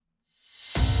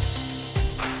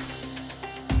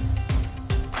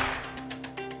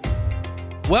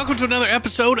Welcome to another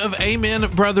episode of Amen,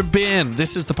 Brother Ben.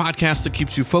 This is the podcast that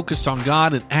keeps you focused on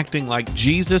God and acting like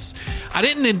Jesus. I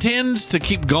didn't intend to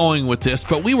keep going with this,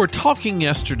 but we were talking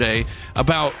yesterday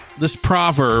about this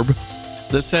proverb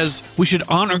that says we should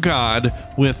honor God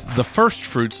with the first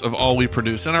fruits of all we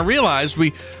produce. And I realized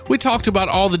we talked about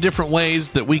all the different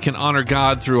ways that we can honor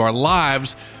God through our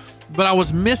lives, but I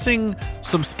was missing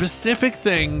some specific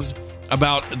things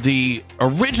about the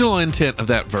original intent of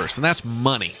that verse, and that's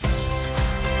money.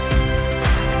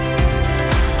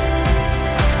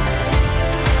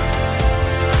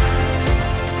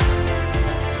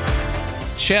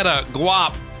 Cheddar,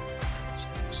 guap,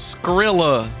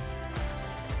 Skrilla,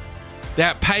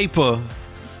 that paper.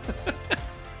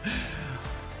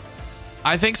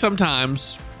 I think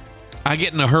sometimes I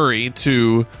get in a hurry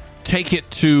to take it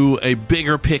to a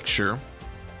bigger picture.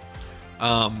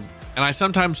 And I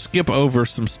sometimes skip over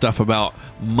some stuff about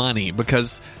money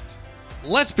because,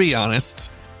 let's be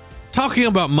honest, talking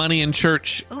about money in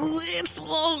church, it's a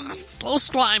little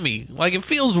slimy. Like, it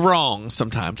feels wrong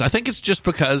sometimes. I think it's just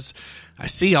because I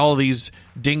see all these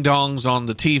ding-dongs on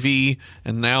the TV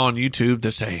and now on YouTube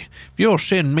that say, if you'll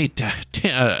send me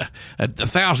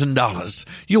 $1,000,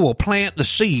 you will plant the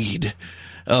seed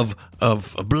of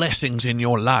blessings in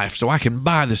your life so I can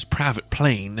buy this private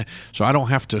plane so I don't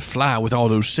have to fly with all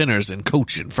those sinners and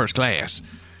coach in first class.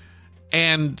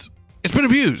 And it's been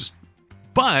abused.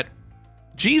 But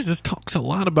Jesus talks a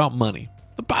lot about money.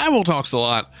 The Bible talks a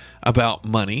lot about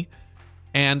money.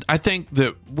 And I think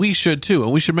that we should too,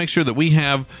 and we should make sure that we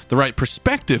have the right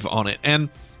perspective on it. And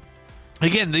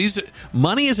again,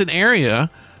 money is an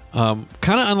area kind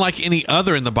of unlike any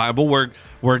other in the Bible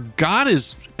where God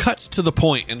cuts to the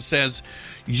point and says,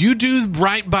 you do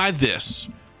right by this.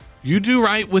 You do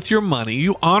right with your money.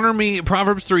 You honor me.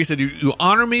 Proverbs 3 said, you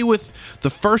honor me with the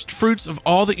first fruits of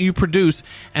all that you produce,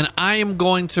 and I am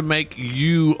going to make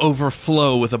you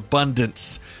overflow with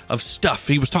abundance of stuff.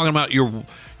 He was talking about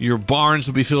your barns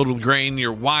will be filled with grain,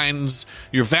 your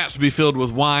vats will be filled with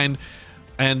wine.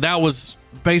 And that was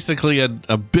basically a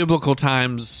biblical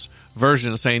times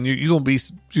version of saying you're going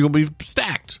to be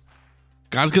stacked.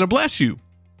 God's going to bless you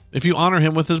if you honor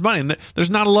him with his money. And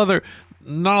there's not a lot of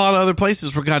other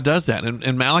places where God does that.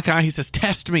 In Malachi, he says,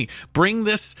 test me, bring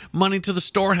this money to the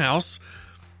storehouse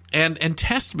and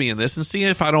test me in this and see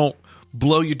if I don't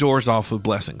blow your doors off with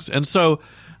blessings. And so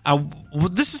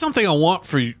this is something I want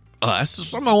for us,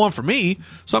 something I want for me,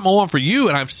 something I want for you,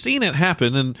 and I've seen it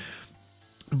happen.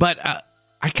 But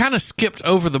I kind of skipped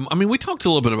over them. I mean, we talked a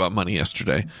little bit about money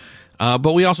yesterday,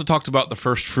 but we also talked about the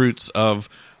first fruits of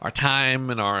our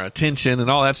time and our attention and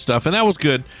all that stuff, and that was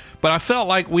good. But I felt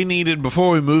like we needed,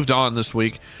 before we moved on this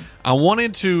week, I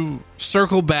wanted to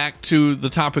circle back to the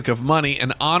topic of money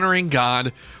and honoring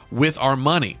God with our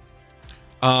money.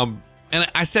 And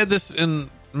I said this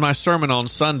in my sermon on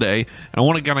Sunday. I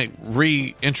want to kind of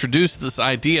reintroduce this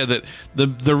idea that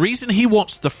the reason he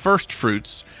wants the first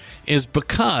fruits is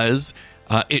because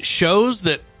it shows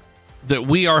that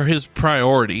we are his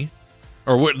priority,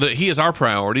 or that he is our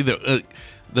priority, that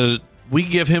we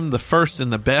give him the first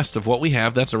and the best of what we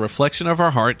have. That's a reflection of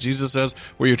our heart. Jesus says,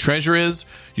 where your treasure is,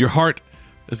 your heart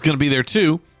is going to be there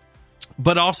too.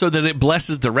 But also that it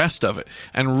blesses the rest of it.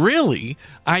 And really,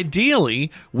 ideally,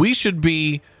 we should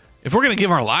be, if we're going to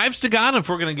give our lives to God, if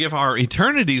we're going to give our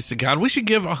eternities to God, we should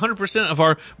give 100% of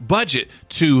our budget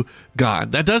to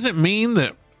God. That doesn't mean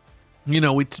that,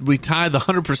 we tithe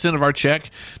 100% of our check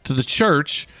to the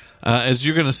church, as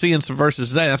you're going to see in some verses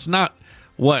today. That's not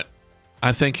what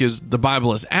I think is the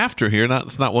Bible is after here.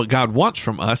 That's not what God wants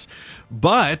from us.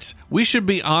 But we should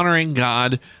be honoring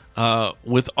God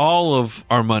with all of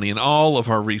our money and all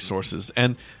of our resources.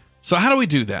 And so how do we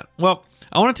do that? Well,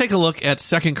 I want to take a look at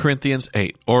 2 Corinthians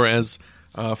 8, or as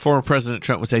former President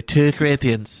Trump would say, 2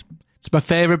 Corinthians. It's my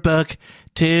favorite book,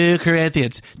 2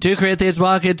 Corinthians. 2 Corinthians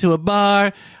walk into a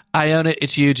bar. I own it.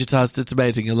 It's huge. It's awesome. It's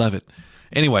amazing. I love it.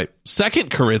 Anyway, 2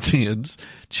 Corinthians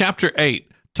chapter 8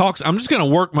 talks. I'm just going to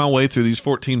work my way through these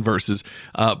 14 verses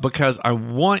because I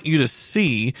want you to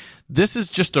see this is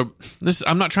just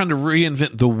I'm not trying to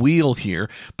reinvent the wheel here,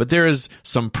 but there is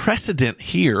some precedent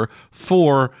here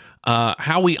for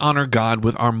how we honor God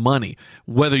with our money.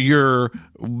 Whether you're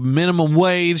minimum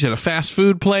wage at a fast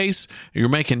food place, you're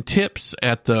making tips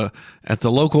at the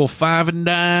local five and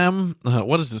dime,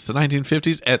 what is this, the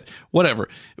 1950s, at whatever,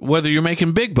 whether you're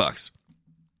making big bucks,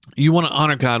 you want to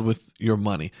honor God with your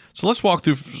money. So let's walk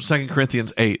through 2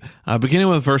 Corinthians 8, beginning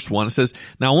with verse 1. It says,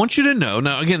 now I want you to know,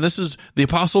 now again, this is the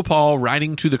Apostle Paul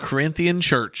writing to the Corinthian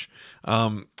church,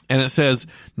 and it says,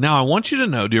 now I want you to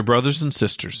know, dear brothers and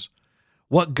sisters,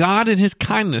 what God in his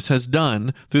kindness has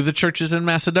done through the churches in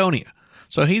Macedonia.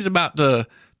 So he's about to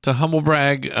humble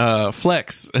brag,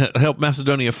 help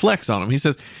Macedonia flex on them. He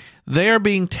says, they are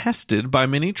being tested by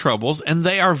many troubles, and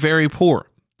they are very poor.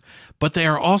 But they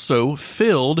are also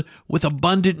filled with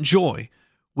abundant joy,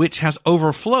 which has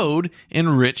overflowed in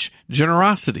rich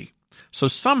generosity. So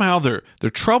somehow they're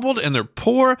troubled and they're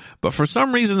poor, but for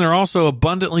some reason they're also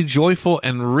abundantly joyful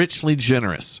and richly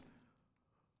generous.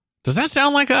 Does that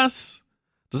sound like us?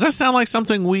 Does that sound like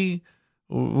something we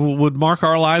would mark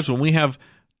our lives when we have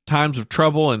times of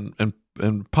trouble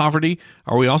and poverty?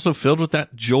 Are we also filled with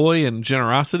that joy and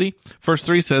generosity? Verse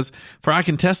 3 says, for I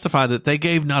can testify that they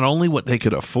gave not only what they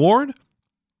could afford,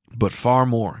 but far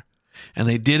more. And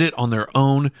they did it on their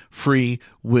own free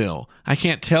will. I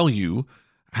can't tell you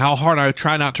how hard I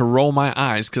try not to roll my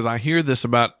eyes, because I hear this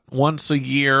about once a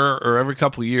year or every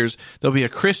couple of years. There'll be a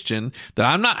Christian that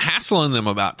I'm not hassling them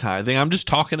about tithing. I'm just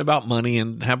talking about money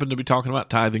and happen to be talking about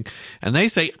tithing. And they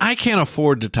say, I can't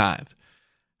afford to tithe.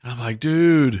 And I'm like,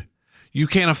 dude, you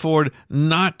can't afford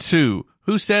not to.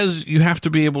 Who says you have to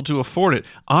be able to afford it?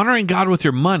 Honoring God with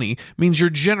your money means you're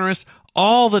generous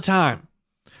all the time.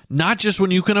 Not just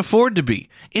when you can afford to be.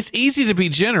 It's easy to be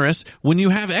generous when you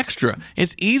have extra.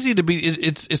 It's easy to be.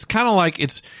 It's kind of like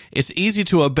it's easy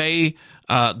to obey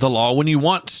the law when you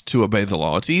want to obey the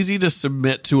law. It's easy to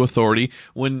submit to authority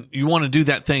when you want to do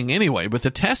that thing anyway. But the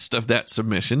test of that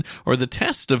submission, or the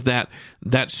test of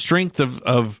that strength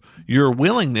of your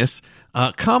willingness,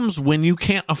 comes when you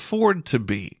can't afford to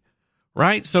be.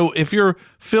 Right. So if you're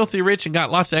filthy rich and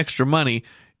got lots of extra money,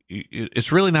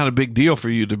 it's really not a big deal for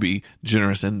you to be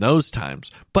generous in those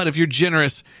times. But if you're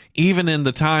generous even in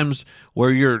the times where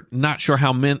you're not sure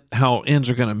how ends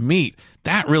are going to meet,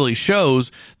 that really shows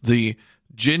the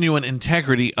genuine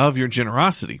integrity of your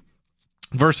generosity.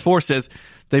 Verse 4 says,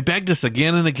 they begged us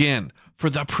again and again for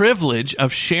the privilege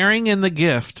of sharing in the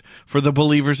gift for the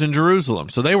believers in Jerusalem.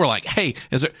 So they were like, hey,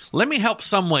 let me help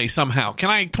some way, somehow.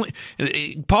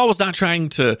 Paul was not trying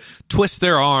to twist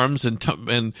their arms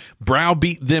and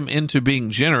browbeat them into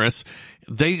being generous.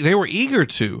 They were eager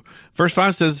to. Verse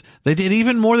 5 says, they did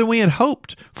even more than we had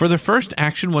hoped, for their first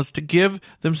action was to give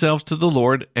themselves to the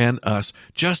Lord and us,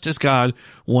 just as God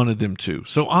wanted them to.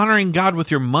 So honoring God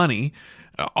with your money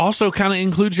also kind of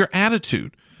includes your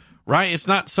attitude. Right? It's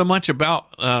not so much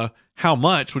about how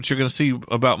much, which you're going to see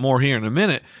about more here in a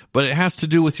minute, but it has to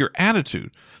do with your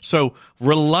attitude. So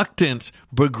reluctant,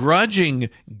 begrudging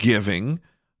giving,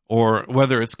 or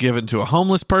whether it's given to a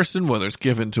homeless person, whether it's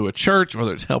given to a church,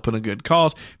 whether it's helping a good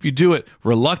cause, if you do it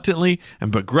reluctantly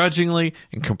and begrudgingly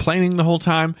and complaining the whole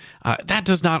time, that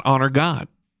does not honor God.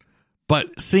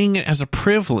 But seeing it as a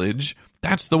privilege,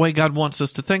 that's the way God wants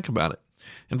us to think about it.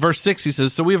 In verse 6, he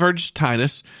says, so we have urged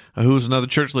Titus, who is another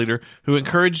church leader, who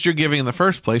encouraged your giving in the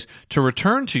first place, to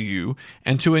return to you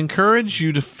and to encourage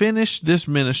you to finish this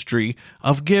ministry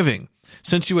of giving.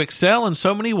 Since you excel in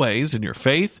so many ways in your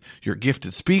faith, your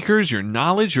gifted speakers, your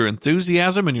knowledge, your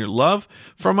enthusiasm, and your love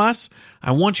from us,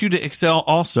 I want you to excel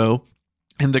also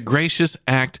in the gracious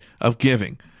act of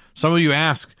giving. Some of you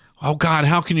ask, oh God,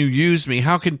 how can you use me?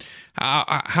 How can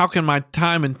my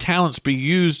time and talents be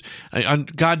used?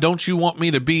 God, don't you want me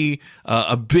to be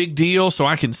a big deal so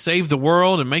I can save the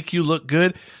world and make you look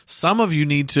good? Some of you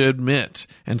need to admit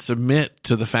and submit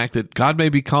to the fact that God may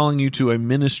be calling you to a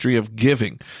ministry of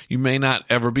giving. You may not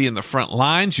ever be in the front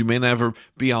lines. You may never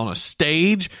be on a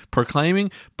stage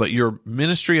proclaiming, but your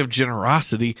ministry of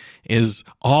generosity is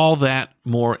all that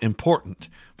more important.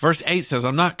 Verse 8 says,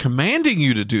 I'm not commanding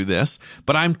you to do this,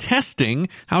 but I'm testing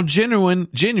how genuine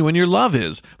your love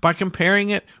is by comparing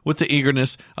it with the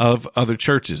eagerness of other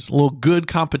churches. A little good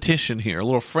competition here, a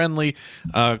little friendly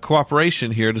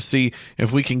cooperation here to see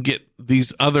if we can get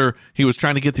he was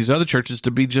trying to get these other churches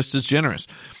to be just as generous.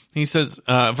 He says,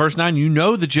 verse 9, you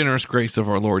know the generous grace of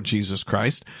our Lord Jesus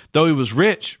Christ, though he was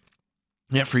rich,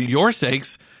 yet for your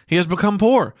sakes he has become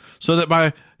poor, so that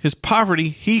by his poverty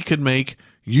he could make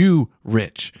you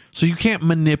rich. So you can't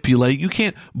manipulate, you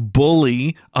can't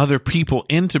bully other people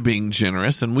into being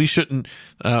generous, and we shouldn't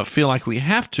feel like we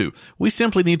have to. We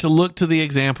simply need to look to the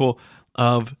example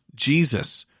of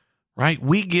Jesus, right?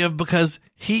 We give because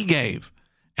he gave.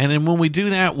 And then when we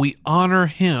do that, we honor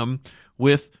him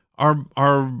with our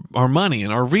money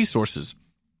and our resources.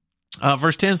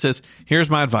 Verse 10 says, here's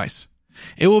my advice.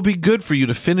 It will be good for you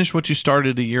to finish what you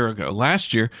started a year ago.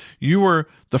 Last year, you were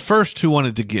the first who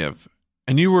wanted to give,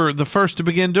 and you were the first to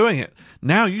begin doing it.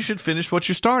 Now you should finish what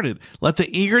you started. Let the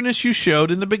eagerness you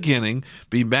showed in the beginning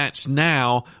be matched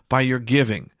now by your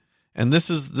giving. And this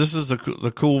is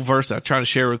the cool verse I try to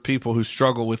share with people who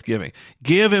struggle with giving.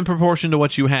 Give in proportion to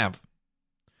what you have.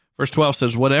 Verse 12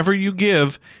 says, whatever you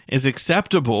give is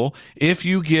acceptable if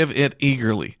you give it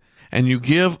eagerly. and you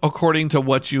give according to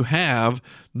what you have,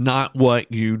 not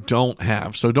what you don't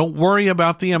have. So don't worry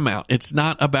about the amount. It's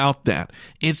not about that.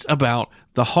 It's about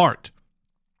the heart.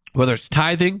 Whether it's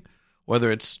tithing,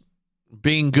 whether it's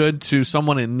being good to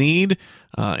someone in need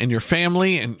in your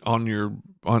family and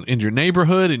in your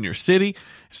neighborhood, in your city,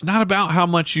 it's not about how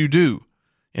much you do.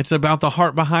 It's about the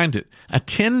heart behind it. A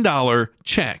 $10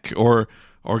 check or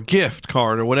gift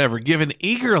card or whatever given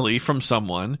eagerly from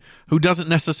someone who doesn't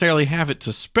necessarily have it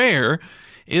to spare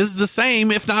is the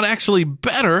same, if not actually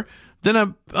better, than a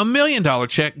 $1 million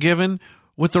check given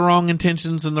with the wrong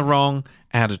intentions and the wrong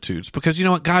attitudes. Because you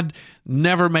know what? God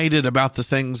never made it about the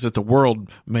things that the world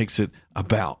makes it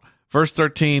about. Verse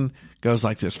 13 goes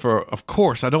like this: "For of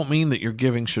course, I don't mean that your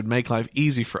giving should make life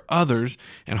easy for others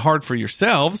and hard for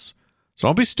yourselves. So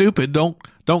don't be stupid.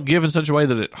 Don't give in such a way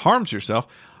that it harms yourself.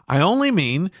 I only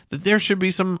mean that there should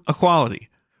be some equality.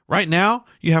 Right now,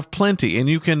 you have plenty, and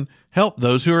you can help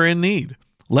those who are in need.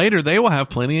 Later, they will have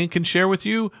plenty and can share with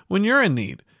you when you're in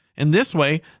need. In this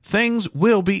way, things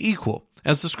will be equal.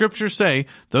 As the scriptures say,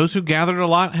 those who gathered a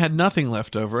lot had nothing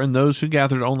left over, and those who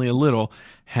gathered only a little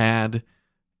had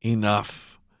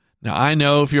enough." Now, I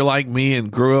know if you're like me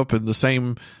and grew up in the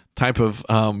same type of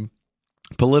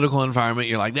political environment,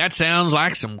 you're like, that sounds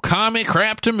like some commie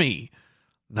crap to me.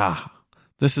 Nah,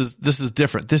 this is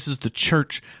different. This is the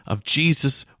church of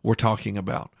Jesus we're talking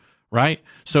about, right?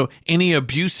 So any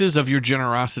abuses of your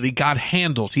generosity, God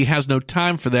handles. He has no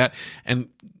time for that. And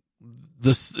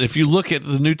this, if you look at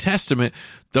the New Testament,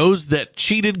 those that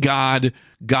cheated God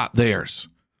got theirs,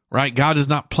 right? God is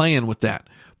not playing with that.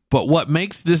 But what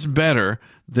makes this better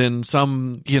than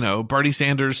some, Bernie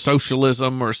Sanders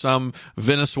socialism or some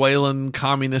Venezuelan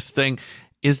communist thing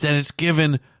is that it's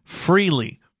given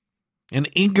freely and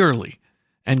eagerly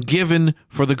and given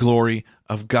for the glory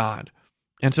of God.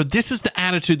 And so this is the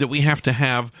attitude that we have to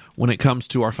have when it comes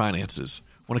to our finances,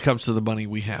 when it comes to the money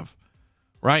we have,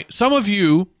 right? Some of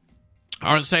you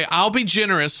are say, I'll be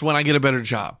generous when I get a better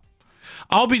job.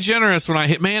 I'll be generous when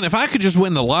if I could just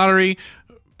win the lottery,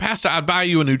 Pastor, I'd buy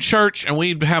you a new church and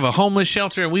we'd have a homeless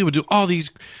shelter and we would do all these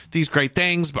great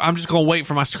things, but I'm just going to wait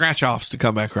for my scratch-offs to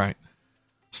come back right.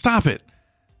 Stop it.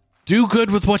 Do good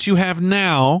with what you have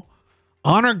now.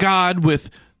 Honor God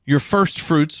with your first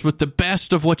fruits, with the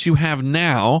best of what you have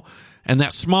now, and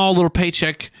that small little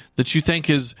paycheck that you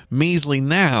think is measly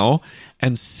now,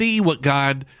 and see what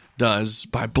God does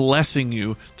by blessing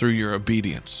you through your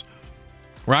obedience.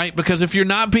 Right? Because if you're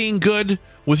not being good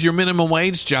with your minimum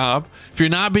wage job, if you're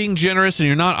not being generous and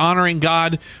you're not honoring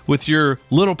God with your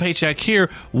little paycheck here,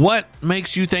 what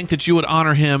makes you think that you would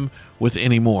honor him with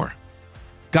any more?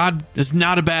 God is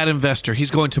not a bad investor.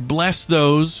 He's going to bless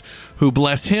those who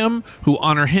bless him, who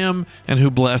honor him, and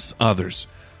who bless others.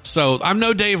 So I'm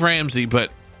no Dave Ramsey,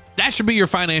 but that should be your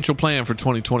financial plan for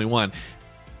 2021.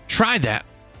 Try that.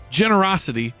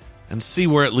 Generosity, and see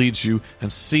where it leads you,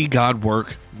 and see God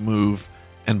work, move,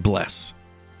 and bless.